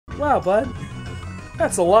Wow, bud.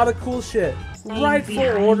 That's a lot of cool shit. Rightful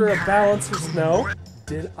order of balance or snow.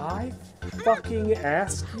 Did I fucking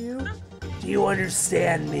ask you? Do you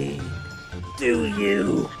understand me? Do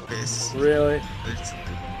you? Yes. Really? It's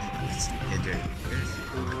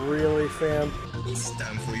Really, fam? It's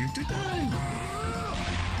time for you to die.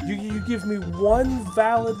 You give me one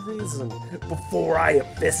valid reason before I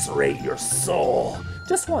eviscerate your soul.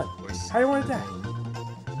 Just one. How do you want to die?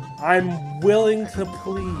 I'm willing to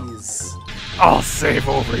please. I'll save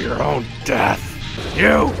over your own death.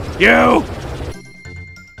 You!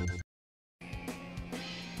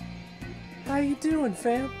 How you doing,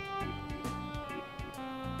 fam?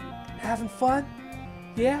 Having fun?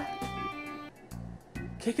 Yeah?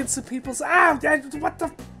 Kicking some people's... Ah! What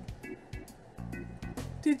the...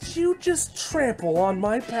 Did you just trample on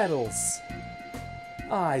my pedals?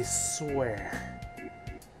 I swear.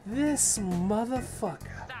 This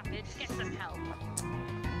motherfucker. Stop it, get some help.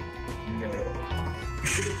 No.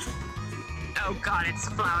 Oh god, it's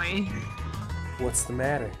Flowey. What's the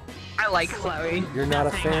matter? I like Flowey. You're not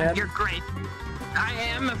a fan? You're great. I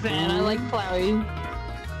am a fan. I like Flowey.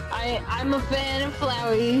 I'm a fan of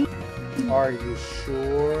Flowey. Are you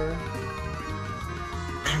sure?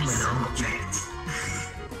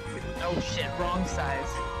 Oh shit, wrong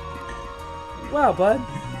size. Wow, bud.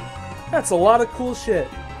 That's a lot of cool shit.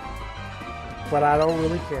 But I don't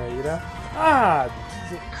really care, you know? Ah!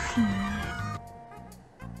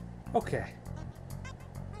 Okay.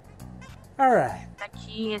 Alright. The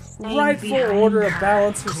key is staying Rightful behind order of her.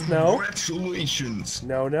 balance is no. Congratulations.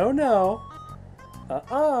 No, no, no.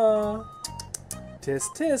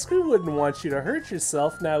 Tisk tisk, we wouldn't want you to hurt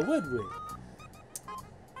yourself now, would we?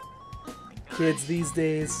 Kids these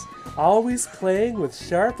days, always playing with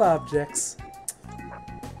sharp objects.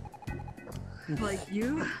 Like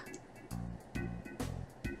you?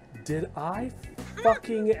 Did I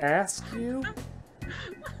fucking ask you?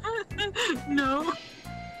 No.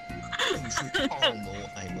 You should all know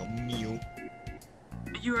I'm a mule.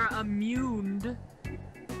 You are immune.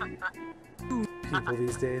 People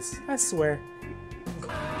these days, I swear.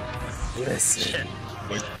 Listen,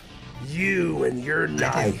 you and your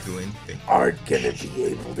knife aren't gonna be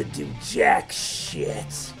able to do jack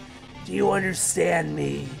shit. Do you understand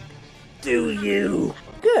me? Do you?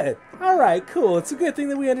 Good. Alright, cool. It's a good thing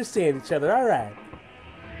that we understand each other. Alright.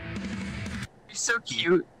 You're so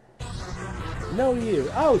cute. No, you.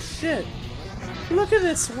 Oh, shit. Look at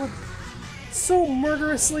this one. So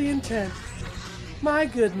murderously intent. My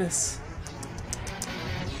goodness.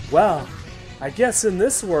 Well, I guess in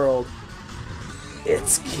this world,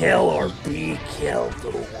 it's kill or be killed,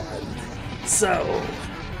 little one. So,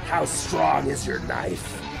 how strong is your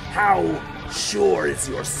knife? How sure is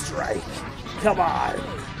your strike? Come on.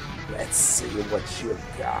 Let's see what you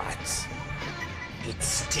got.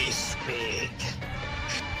 It's this big.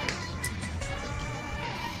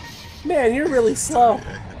 Man, you're really slow.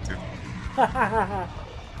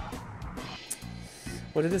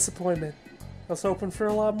 What a disappointment. I was hoping for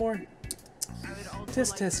a lot more. I would also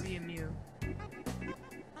Tisk like tisk. to be immune.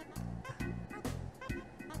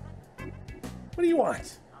 What do you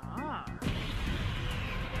want? Ah.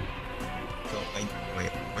 So,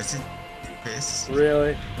 wait, was it this?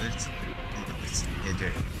 Really? It's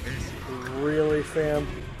Really, fam?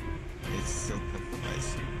 so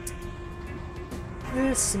confusing.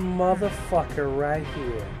 This motherfucker right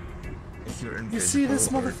here. If you're You see this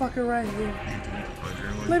motherfucker right here?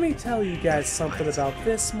 Let me tell you guys something about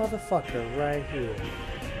this motherfucker right here.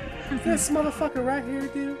 This motherfucker right here,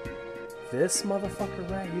 dude. This motherfucker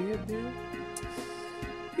right here, dude.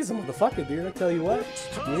 He's a motherfucker, dude. I tell you what.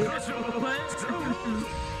 Yeah.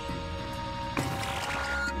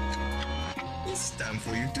 It's time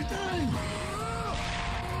for you to die.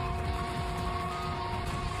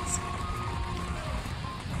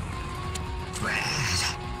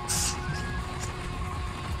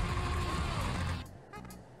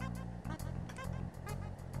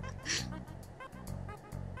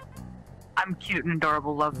 I'm cute and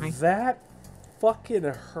adorable, love me. That fucking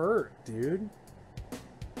hurt, dude.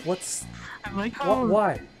 What's... I like how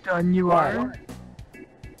Why? done you Why? are.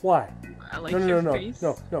 Why? I like No. your face.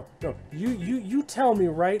 No. You tell me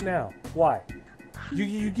right now. Why?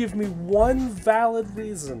 You give me one valid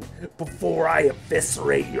reason before I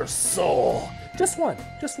eviscerate your soul. Just one,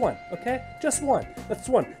 okay? Just one. That's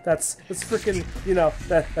one. That's freaking, you know,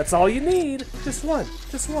 that's all you need. Just one.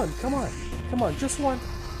 Come on, just one.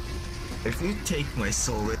 If you take my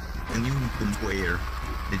soul and you would where?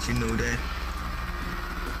 Did you know that?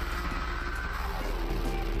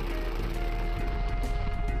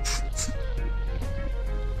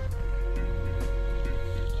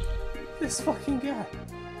 This fucking guy.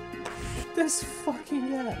 This fucking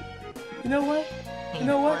guy. You know what? You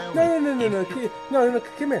know what? No,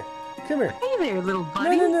 come here. Come here. Hey there, little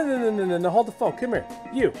buddy. No, hold the phone. Come here.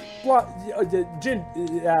 You.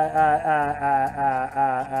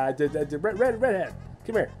 Redhead.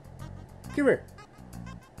 Come here. Come here.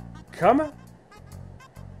 Come on.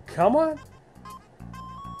 Come on.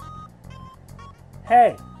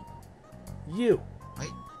 Hey. You.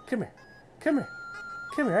 Come here. Come here.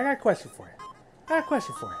 Come here. I got a question for you.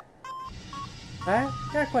 Alright?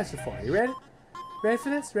 I got a question for you. You ready? Ready for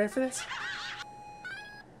this? Ready for this?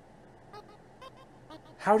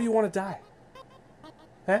 How do you want to die?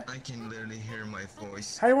 Huh? I can barely hear my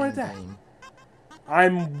voice. How do you want to die?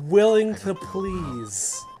 I'm willing to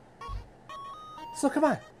please. So come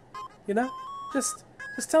on. You know? Just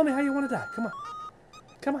tell me how you want to die. Come on.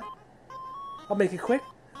 Come on. I'll make it quick.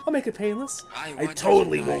 I'll make it painless. I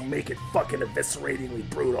totally won't make it fucking evisceratingly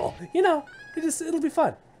brutal. You know, it'll be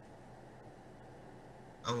fun.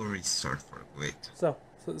 I will restart for a wait. So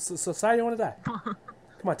how do you want to die? Come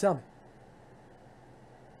on, tell me.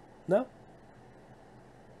 No?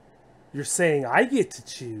 You're saying I get to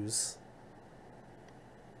choose?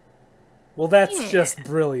 Well, that's just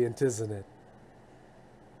brilliant, isn't it?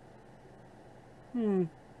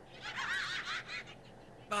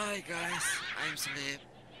 Bye, guys. I'm Slip.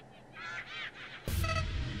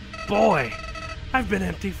 Boy, I've been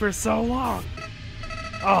empty for so long.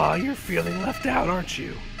 Aw, you're feeling left out, aren't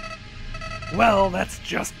you? Well, that's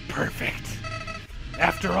just perfect.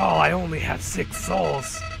 After all, I only have 6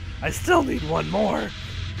 souls. I still need 1 more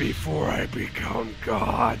before I become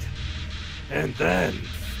God. And then,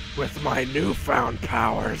 with my newfound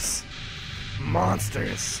powers,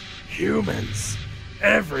 monsters, humans,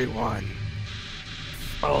 everyone,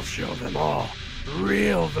 I'll show them all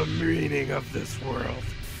the meaning of this world.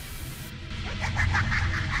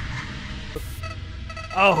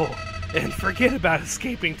 Oh, and forget about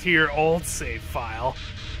escaping to your old save file.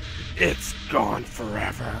 It's gone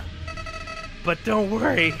forever. But don't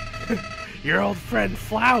worry, your old friend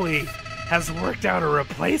Flowey has worked out a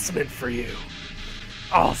replacement for you.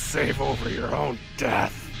 I'll save over your own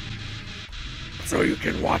death, so you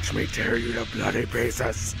can watch me tear you to bloody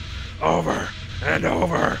pieces, over and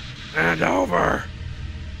over and over.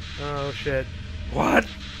 Oh, shit. What?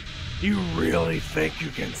 You really think you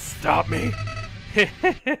can stop me?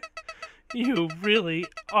 You really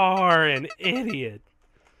are an idiot.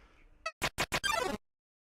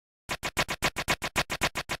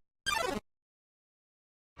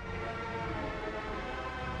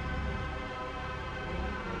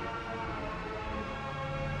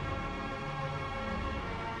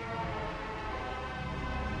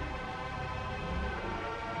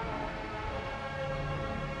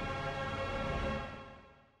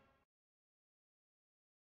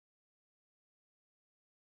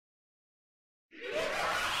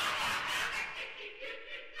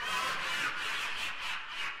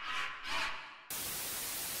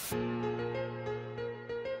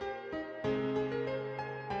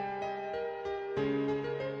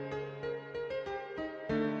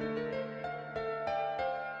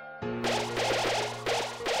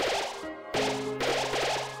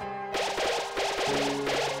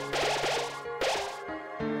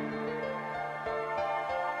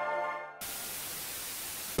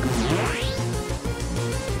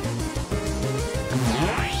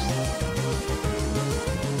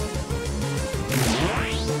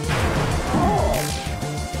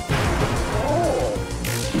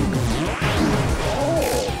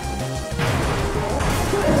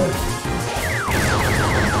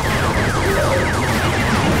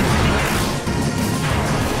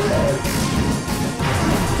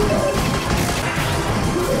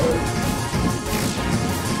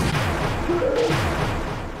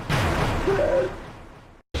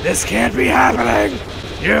 This can't be happening!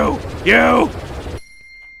 You!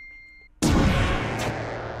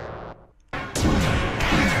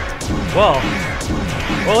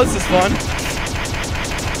 Well, this is fun.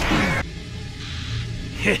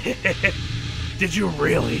 Did you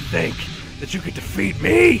really think that you could defeat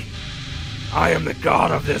me? I am the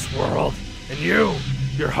god of this world, and you're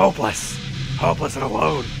hopeless. Hopeless and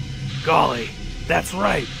alone. Golly, that's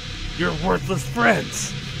right. Your worthless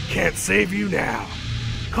friends can't save you now.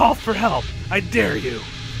 Call for help, I dare you.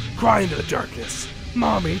 Cry into the darkness.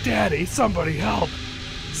 Mommy, Daddy, somebody help.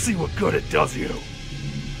 See what good it does you.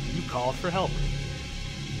 You called for help.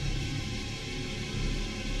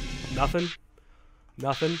 Nothing?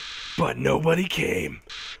 Nothing? But nobody came.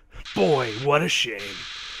 Boy, what a shame.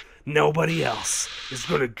 Nobody else is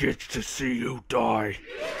gonna get to see you die.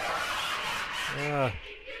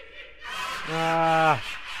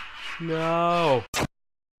 No.